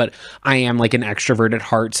sense. But I am like an extrovert at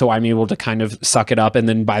heart, so I'm able to kind of suck it up. And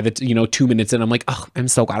then by the 2 minutes in, I'm like, oh, I'm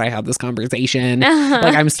so glad I had this conversation.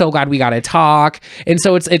 Like I'm so glad we got to talk. And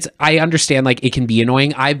so it's I understand like it can be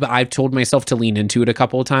annoying. I've told myself to lean into it a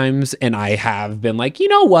couple of times, and I have been like, you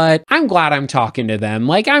know what? I'm glad I'm talking to them.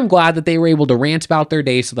 Like I'm glad that they were able to rant about their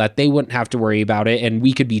day so that they wouldn't have to worry about it and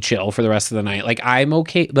we could be chill for the rest of the night. Like I'm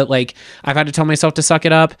okay, but like I've had to tell myself to suck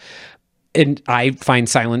it up. And I find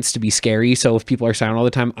silence to be scary. So if people are silent all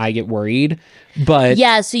the time, I get worried. But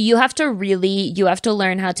Yeah, so you have to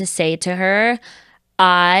learn how to say to her,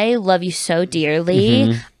 I love you so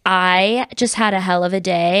dearly. I just had a hell of a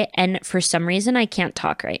day, and for some reason I can't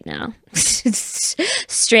talk right now.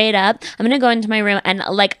 Straight up. I'm going to go into my room, and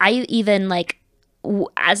like I even like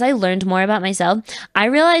as I learned more about myself, I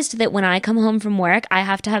realized that when I come home from work, I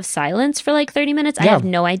have to have silence for like 30 minutes. I Yeah. have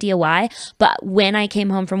no idea why. But when I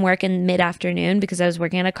came home from work in mid-afternoon, because I was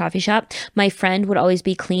working at a coffee shop, my friend would always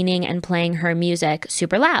be cleaning and playing her music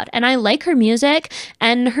super loud. And I like her music,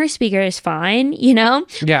 and her speaker is fine, you know?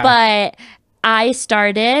 Yeah. But I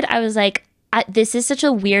was like, this is such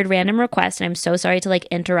a weird random request, and I'm so sorry to like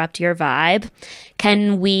interrupt your vibe.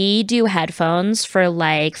 Can we do headphones for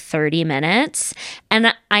like 30 minutes?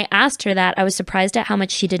 And I asked her that. I was surprised at how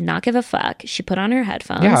much she did not give a fuck. She put on her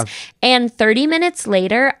headphones. Yeah. And 30 minutes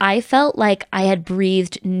later, I felt like I had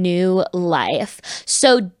breathed new life.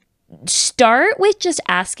 So start with just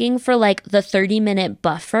asking for like the 30-minute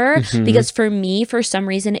buffer, because for me, for some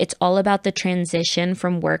reason, it's all about the transition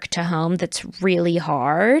from work to home that's really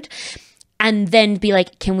hard. And then be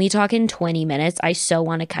like, can we talk in 20 minutes? I so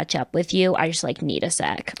want to catch up with you. I just like need a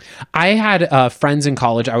sec. I had friends in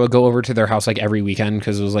college. I would go over to their house like every weekend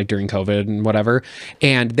because it was like during COVID and whatever.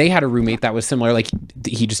 And they had a roommate that was similar. Like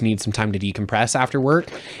he just needed some time to decompress after work.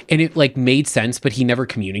 And it like made sense, but he never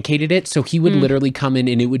communicated it. So he would literally come in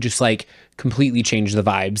and it would just like completely change the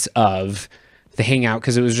vibes of the hangout,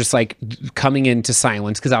 because it was just like coming into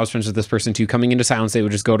silence, because I was friends with this person too. Coming into silence, they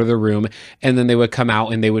would just go to their room and then they would come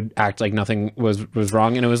out and they would act like nothing was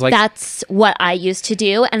wrong. And it was like, That's what I used to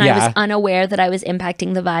do. And I Yeah. was unaware that I was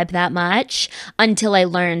impacting the vibe that much until I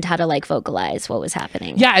learned how to like vocalize what was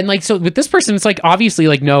happening. yeah. And like, so with this person, it's like, obviously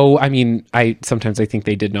like, no, I mean, sometimes I think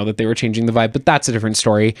they did know that they were changing the vibe, but that's a different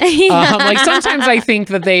story. Like sometimes I think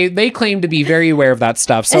that they claim to be very aware of that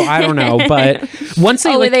stuff. So I don't know, but once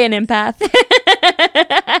they Oh, like, were they an empath?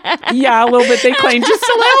 yeah, a little bit. They claim just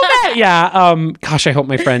a little bit. Yeah. Gosh, I hope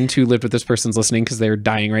my friend who lived with this person's listening, because they're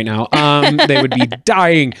dying right now. They would be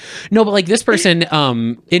dying. No, but like this person,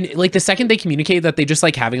 in like the second they communicated that they just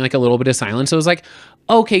like having like a little bit of silence, it was like,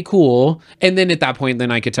 okay, cool. And then at that point,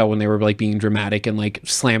 then I could tell when they were like being dramatic and like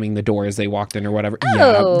slamming the door as they walked in or whatever.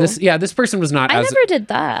 Oh. This person was not I as never did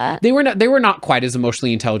that. they were not quite as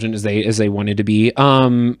emotionally intelligent as they wanted to be.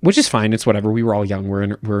 Which is fine. It's whatever. We were all young.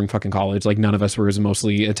 We're in fucking college. Like none of us were as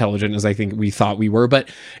emotionally intelligent as I think we thought we were. But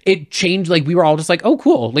it changed. Like we were all just like, oh,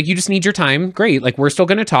 cool. Like you just need your time. Great. Like we're still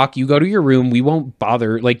gonna talk. You go to your room. We won't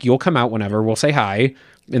bother. Like you'll come out whenever. We'll say hi.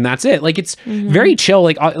 And that's it. Like it's very chill.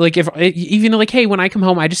 Like if even like, hey, when I come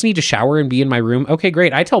home, I just need to shower and be in my room. Okay,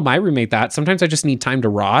 great. I tell my roommate that sometimes I just need time to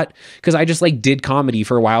rot, because I just like did comedy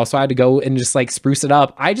for a while, so I had to go and just like spruce it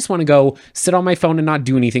up. I just want to go sit on my phone and not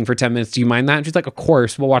do anything for 10 minutes. Do you mind that? And she's like, of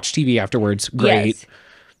course. We'll watch TV afterwards. Great. Yes.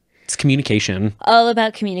 It's communication. All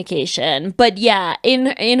about communication. But yeah,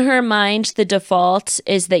 in her mind, the default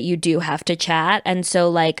is that you do have to chat. And so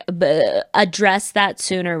like address that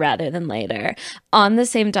sooner rather than later. On the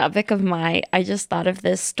same topic of I just thought of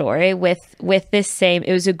this story with this same,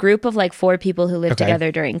 it was a group of like 4 people who lived Okay. together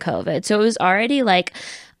during COVID. So it was already like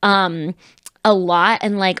a lot,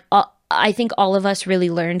 and like I think all of us really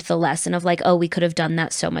learned the lesson of like, oh, we could have done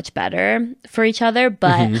that so much better for each other.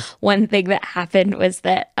 But one thing that happened was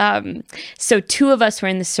that so 2 of us were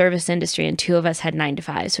in the service industry and 2 of us had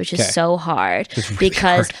 9-to-5s, which is Okay. so hard,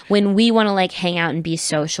 because when we want to like hang out and be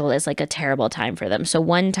social is like a terrible time for them. So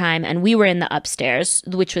one time, and we were in the upstairs,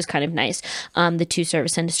 which was kind of nice, the 2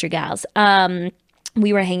 service industry gals.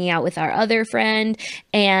 We were hanging out with our other friend,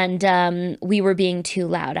 and we were being too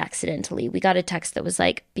loud accidentally. We got a text that was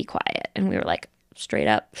like, be quiet. And we were like, straight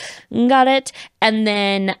up, got it. And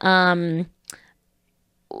then,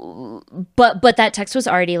 but that text was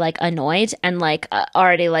already like annoyed and like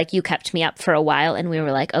already like, you kept me up for a while. And we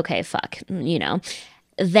were like, okay, fuck, you know.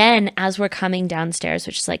 then as we're coming downstairs,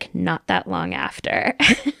 which is like not that long after,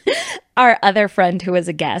 our other friend who was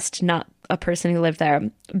a guest, not a person who lived there,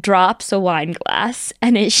 drops a wine glass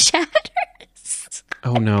and it shatters.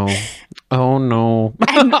 Oh no. Oh no.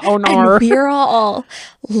 And, oh no. and we're all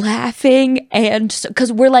laughing, and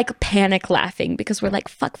because we're like panic laughing because we're like,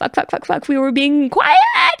 fuck. We were being quiet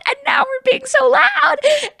and now we're being so loud.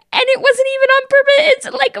 And it wasn't even on purpose. It's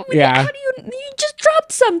like, how do you just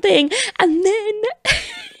dropped something. And then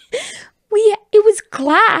it was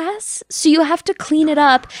glass, so you have to clean it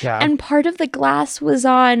up. Yeah. And part of the glass was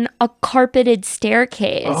on a carpeted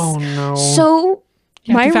staircase. Oh no. So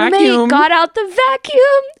my roommate vacuum. got out the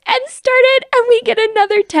vacuum and started, and we get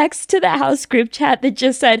another text to the house group chat that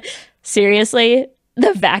just said, seriously,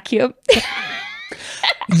 the vacuum.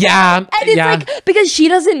 Yeah. And it's like, because she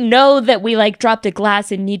doesn't know that we like dropped a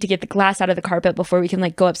glass and need to get the glass out of the carpet before we can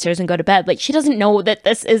like go upstairs and go to bed. Like, she doesn't know that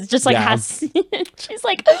this is just like she's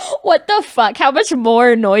like, what the fuck? How much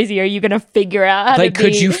more noisy are you gonna figure out? Like,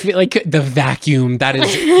 could you feel like the vacuum? That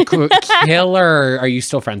is killer. Are you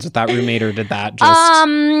still friends with that roommate, or did that just?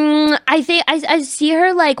 I think I see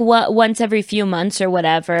her like once every few months or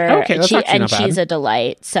whatever. Okay, that's actually not bad. She's a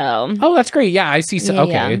delight. So. Oh, that's great. Yeah, I see. So, Yeah,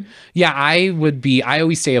 okay. Yeah, I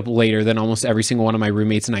always stay up later than almost every single one of my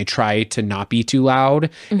roommates, and I try to not be too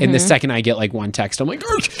loud. And the second I get like one text, I'm like,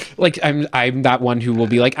 "Argh!" Like I'm that one who will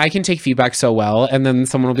be like, I can take feedback so well, and then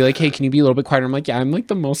someone will be like, hey, can you be a little bit quieter? I'm like, yeah, I'm like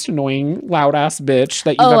the most annoying loud ass bitch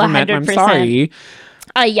that you've ever met. And I'm 100%. sorry.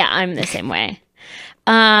 Yeah, I'm the same way.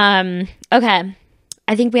 Okay.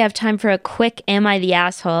 I think we have time for a quick Am I the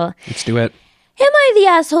Asshole? Let's do it. Am I the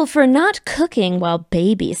asshole for not cooking while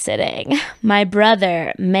babysitting? My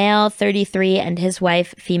brother, male 33, and his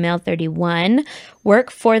wife, female 31, work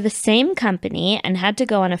for the same company and had to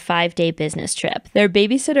go on a 5-day business trip. Their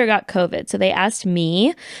babysitter got COVID, so they asked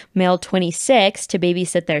me, male 26, to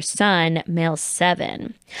babysit their son, male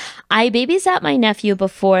 7. I babysat my nephew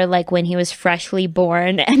before, like when he was freshly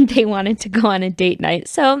born, and they wanted to go on a date night,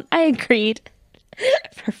 so I agreed.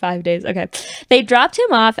 For 5 days. Okay. They dropped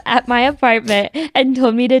him off at my apartment and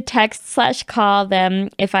told me to text/call them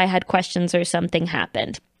if I had questions or something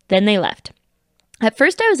happened. Then they left. At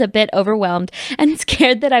first, I was a bit overwhelmed and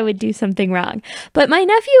scared that I would do something wrong. But my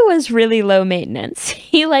nephew was really low maintenance.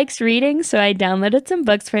 He likes reading, so I downloaded some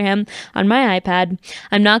books for him on my iPad.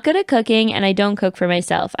 I'm not good at cooking, and I don't cook for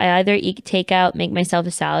myself. I either eat takeout, make myself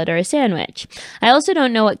a salad, or a sandwich. I also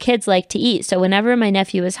don't know what kids like to eat, so whenever my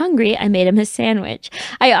nephew was hungry, I made him a sandwich.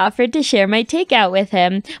 I offered to share my takeout with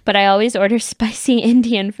him, but I always order spicy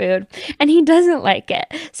Indian food, and he doesn't like it,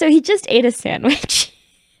 so he just ate a sandwich.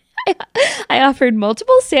 I offered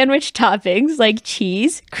multiple sandwich toppings like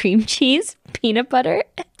cheese, cream cheese, peanut butter,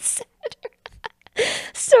 etc.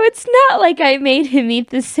 So it's not like I made him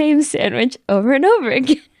eat the same sandwich over and over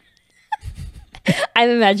again. I'm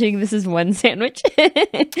imagining this is one sandwich.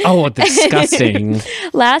 Oh, disgusting.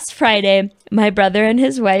 Last Friday, my brother and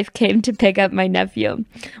his wife came to pick up my nephew.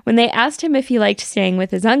 When they asked him if he liked staying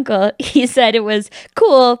with his uncle, he said it was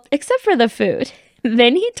cool, except for the food.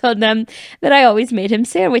 Then he told them that I always made him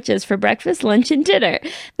sandwiches for breakfast, lunch, and dinner.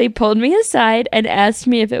 They pulled me aside and asked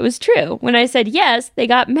me if it was true. When I said yes, they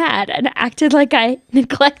got mad and acted like I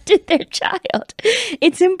neglected their child.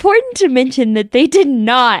 It's important to mention that they did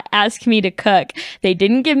not ask me to cook. They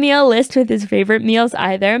didn't give me a list with his favorite meals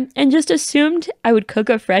either, and just assumed I would cook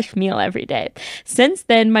a fresh meal every day. Since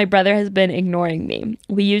then, my brother has been ignoring me.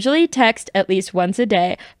 We usually text at least once a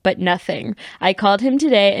day, but nothing. I called him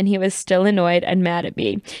today and he was still annoyed and mad at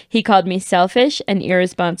me. He called me selfish and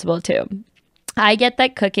irresponsible too. I get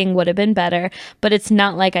that cooking would have been better, but it's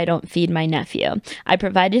not like I don't feed my nephew. I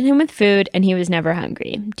provided him with food and he was never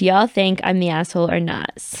hungry. Do y'all think I'm the asshole or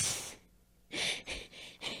not?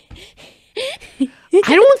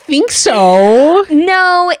 I don't think so.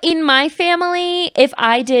 No, in my family, if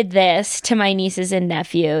I did this to my nieces and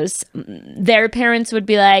nephews, their parents would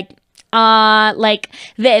be like,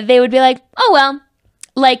 they would be like, oh, well,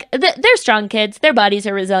 like, they're strong kids. Their bodies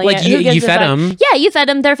are resilient. Like, you fed them. Yeah, you fed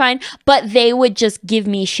them. They're fine. But they would just give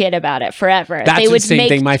me shit about it forever. That's they would the same make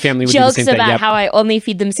thing. My family would do the jokes same thing. about Yep. how I only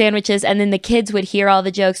feed them sandwiches. And then the kids would hear all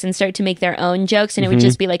the jokes and start to make their own jokes. And it would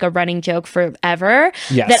just be like a running joke forever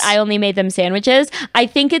Yes. that I only made them sandwiches. I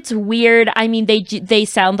think it's weird. I mean, they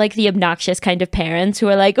sound like the obnoxious kind of parents who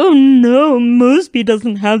are like, oh no, Mosby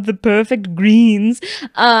doesn't have the perfect greens.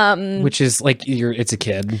 Which is like, it's a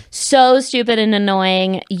kid. So stupid and annoying.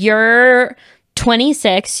 You're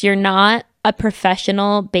 26. You're not a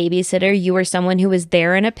professional babysitter. You were someone who was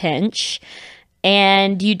there in a pinch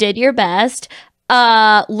and you did your best.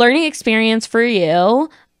 Learning experience for you.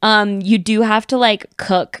 You do have to like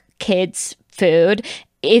cook kids' food.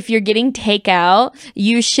 if you're getting takeout,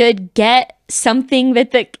 you should get something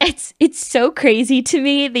that it's so crazy to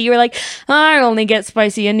me that you're like, oh, I only get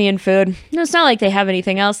spicy Indian food. No, it's not like they have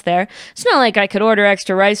anything else there. It's not like I could order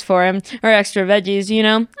extra rice for him or extra veggies, you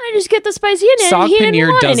know. I just get the spicy Indian. Saag He didn't paneer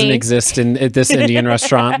want doesn't any. exist at this Indian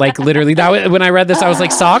restaurant. Like literally, when I read this, I was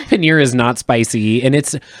like, saag paneer is not spicy and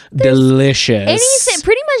it's delicious.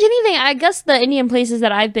 Pretty much anything. I guess the Indian places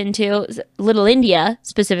that I've been to, Little India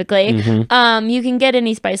specifically, you can get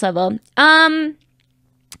any spice level.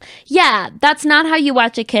 Yeah, that's not how you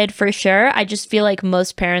watch a kid for sure. I just feel like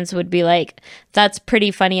most parents would be like, that's pretty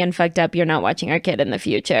funny and fucked up. You're not watching our kid in the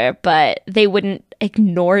future, but they wouldn't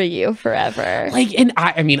ignore you forever. Like, and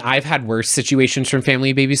I mean, I've had worse situations from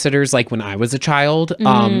family babysitters, like when I was a child,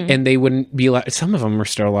 and they wouldn't be like, some of them were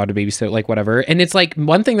still allowed to babysit, like whatever. And it's like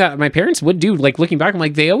one thing that my parents would do, like looking back, I'm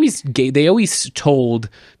like, they always told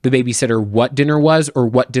the babysitter what dinner was or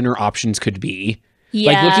what dinner options could be.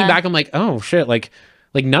 Yeah. Like looking back, I'm like, oh shit, like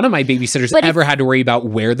none of my babysitters ever had to worry about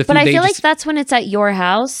where the food. But I feel like that's when it's at your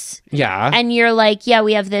house. Yeah. And you're like, yeah,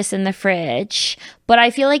 we have this in the fridge. But I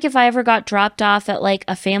feel like if I ever got dropped off at like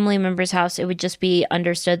a family member's house, it would just be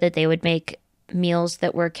understood that they would make meals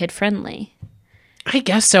that were kid friendly. I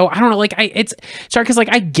guess so. I don't know. Like it's sorry, because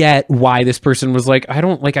like I get why this person was like, I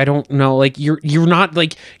don't know. Like you're not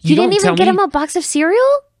like You didn't even get me. him a box of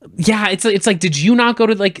cereal? Yeah, it's like, did you not go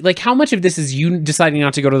to like how much of this is you deciding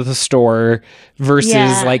not to go to the store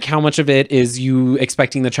versus like how much of it is you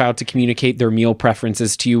expecting the child to communicate their meal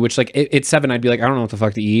preferences to you, which like at 7 I'd be like, I don't know what the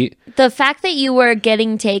fuck to eat. The fact that you were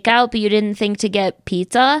getting takeout but you didn't think to get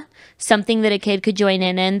pizza, something that a kid could join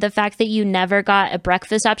in, the fact that you never got a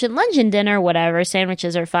breakfast option, lunch and dinner, whatever,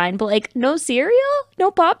 sandwiches are fine, but like no cereal, no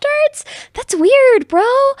Pop-Tarts? That's weird, bro.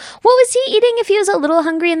 What was he eating if he was a little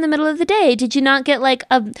hungry in the middle of the day? Did you not get like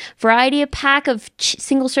a variety of pack of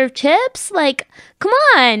single serve chips? Like, come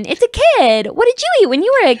on, it's a kid. What did you eat when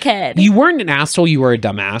you were a kid? You weren't an asshole, you were a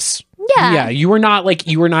dumbass. Yeah. You were not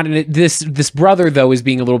in it. This brother though is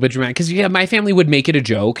being a little bit dramatic because my family would make it a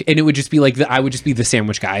joke and it would just be like I would just be the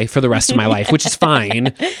sandwich guy for the rest of my life, which is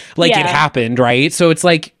fine. Like it happened, right? So it's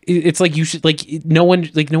like you should like no one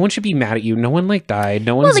should be mad at you. No one like died.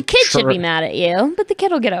 No one. Well, the kid should be mad at you, but the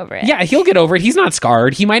kid will get over it. Yeah, he'll get over it. He's not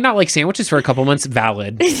scarred. He might not like sandwiches for a couple months.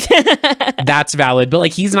 Valid. That's valid. But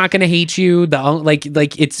like he's not going to hate you. Like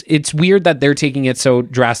it's weird that they're taking it so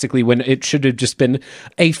drastically when it should have just been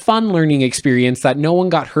a fun learning experience that no one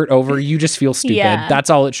got hurt over. You just feel stupid. Yeah. That's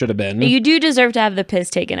all it should have been. You do deserve to have the piss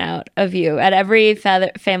taken out of you at every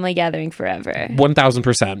family gathering forever.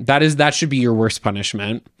 1000%. That should be your worst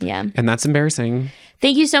punishment. Yeah. And that's embarrassing.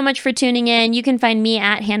 Thank you so much for tuning in. You can find me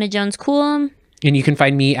at Hannah Jones Cool. And you can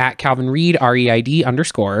find me at Calvin Reid, REID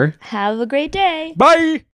 _. Have a great day. Bye.